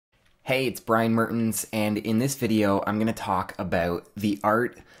Hey, it's Brian Mertens, and in this video, I'm going to talk about the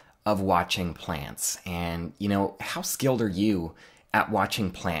art of watching plants. And, how skilled are you at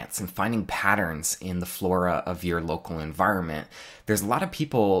watching plants and finding patterns in the flora of your local environment? There's a lot of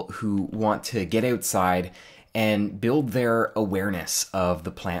people who want to get outside and build their awareness of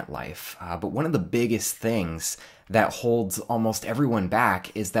the plant life. But one of the biggest things that holds almost everyone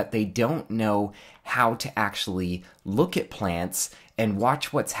back is that they don't know how to actually look at plants and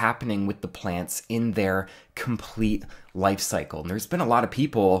watch what's happening with the plants in their complete life cycle. And there's been a lot of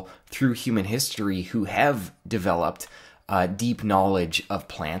people through human history who have developed deep knowledge of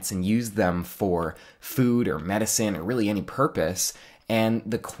plants and used them for food or medicine or really any purpose. And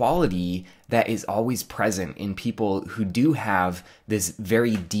the quality that is always present in people who do have this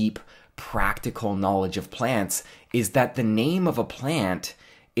very deep practical knowledge of plants is that the name of a plant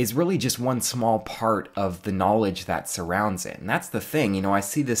is really just one small part of the knowledge that surrounds it. And that's the thing, I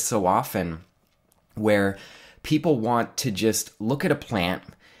see this so often where people want to just look at a plant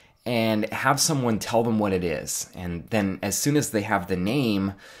and have someone tell them what it is. And then as soon as they have the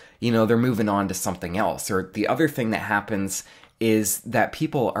name, they're moving on to something else. Or the other thing that happens is that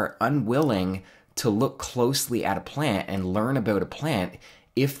people are unwilling to look closely at a plant and learn about a plant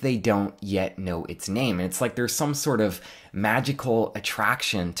if they don't yet know its name. And it's like there's some sort of magical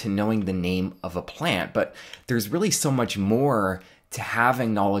attraction to knowing the name of a plant, but there's really so much more to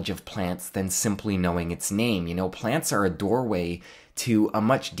having knowledge of plants than simply knowing its name. Plants are a doorway to a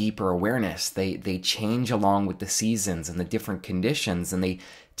much deeper awareness. They change along with the seasons and the different conditions, and they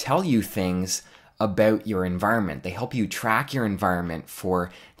tell you things about your environment. They help you track your environment for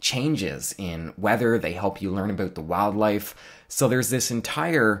changes in weather. They help you learn about the wildlife. So there's this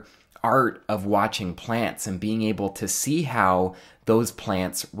entire art of watching plants and being able to see how those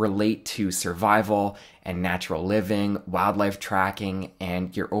plants relate to survival and natural living, wildlife tracking,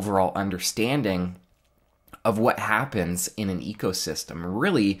 and your overall understanding of what happens in an ecosystem.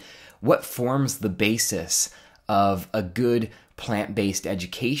 Really, what forms the basis of a good plant-based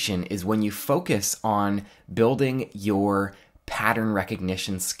education is when you focus on building your pattern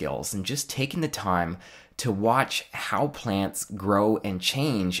recognition skills and just taking the time to watch how plants grow and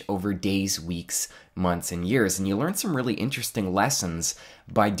change over days, weeks, months, and years. And you learn some really interesting lessons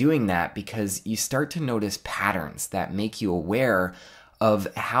by doing that because you start to notice patterns that make you aware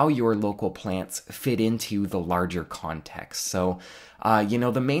of how your local plants fit into the larger context. So,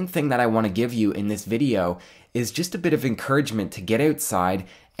 the main thing that I want to give you in this video is just a bit of encouragement to get outside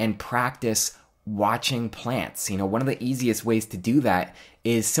and practice watching plants. One of the easiest ways to do that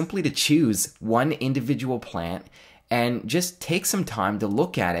is simply to choose one individual plant and just take some time to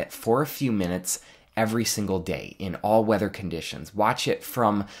look at it for a few minutes every single day in all weather conditions. Watch it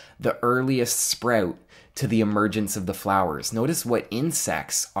from the earliest sprout to the emergence of the flowers. Notice what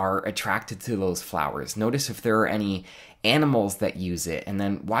insects are attracted to those flowers. Notice if there are any animals that use it, and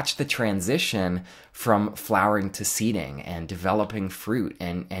then watch the transition from flowering to seeding and developing fruit,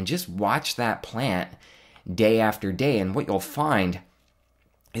 and just watch that plant day after day. And what you'll find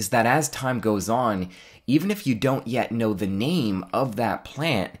is that as time goes on, even if you don't yet know the name of that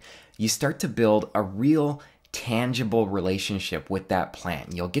plant, you start to build a real tangible relationship with that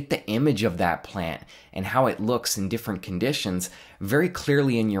plant. You'll get the image of that plant and how it looks in different conditions very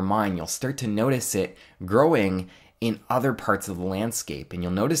clearly in your mind. You'll start to notice it growing in other parts of the landscape, and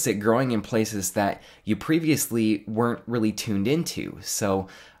you'll notice it growing in places that you previously weren't really tuned into. So,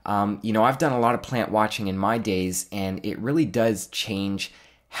 I've done a lot of plant watching in my days, and it really does change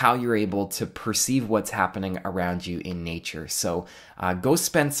how you're able to perceive what's happening around you in nature. So go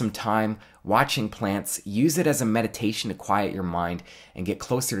spend some time watching plants. Use it as a meditation to quiet your mind and get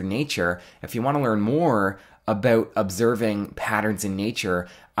closer to nature. If you want to learn more about observing patterns in nature,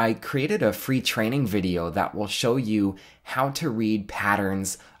 I created a free training video that will show you how to read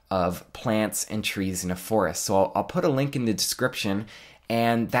patterns of plants and trees in a forest. So I'll put a link in the description,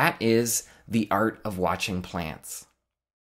 and that is the art of watching plants.